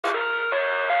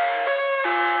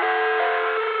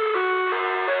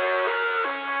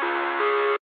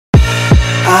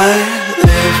I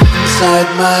live inside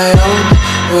my own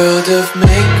world of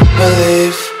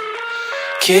make-believe.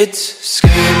 Kids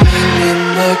screaming in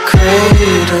the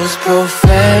cradles,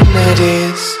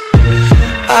 profanities.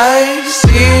 I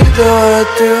see the world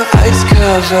through ice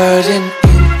covered in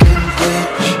ink and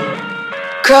bleach.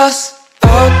 Cross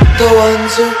out the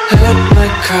ones who heard my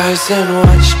cries and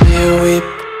watched me weep.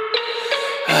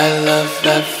 I love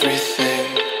everything.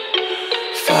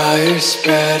 Fire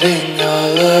spreading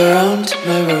all around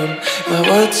my room. My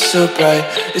world's so bright,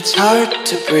 it's hard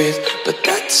to breathe, but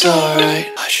that's alright.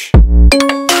 Hush.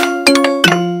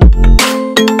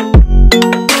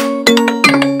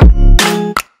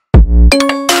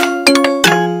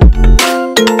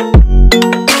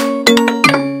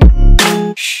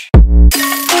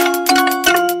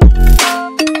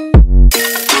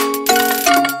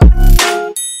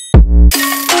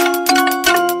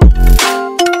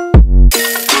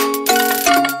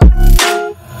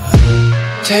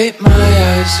 Take my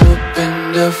eyes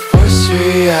open to force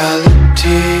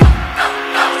reality.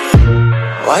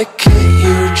 Why can't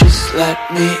you just let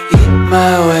me eat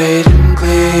my weight in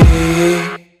glee?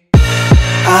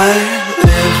 I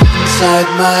live inside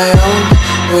my own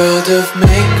world of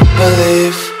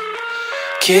make-believe.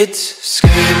 Kids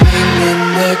screaming in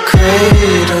their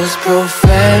cradles,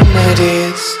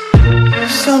 profanities.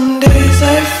 Some days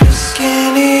I feel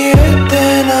skinnier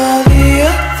than all the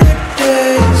other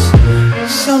days.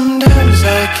 Sometimes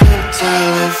I can't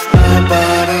tell if my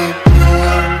body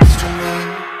belongs to me.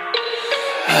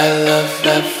 I love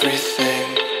everything.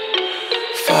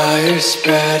 Fire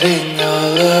spreading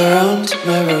all around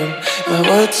my room. My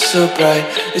world's so bright,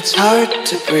 it's hard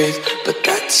to breathe, but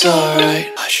that's alright.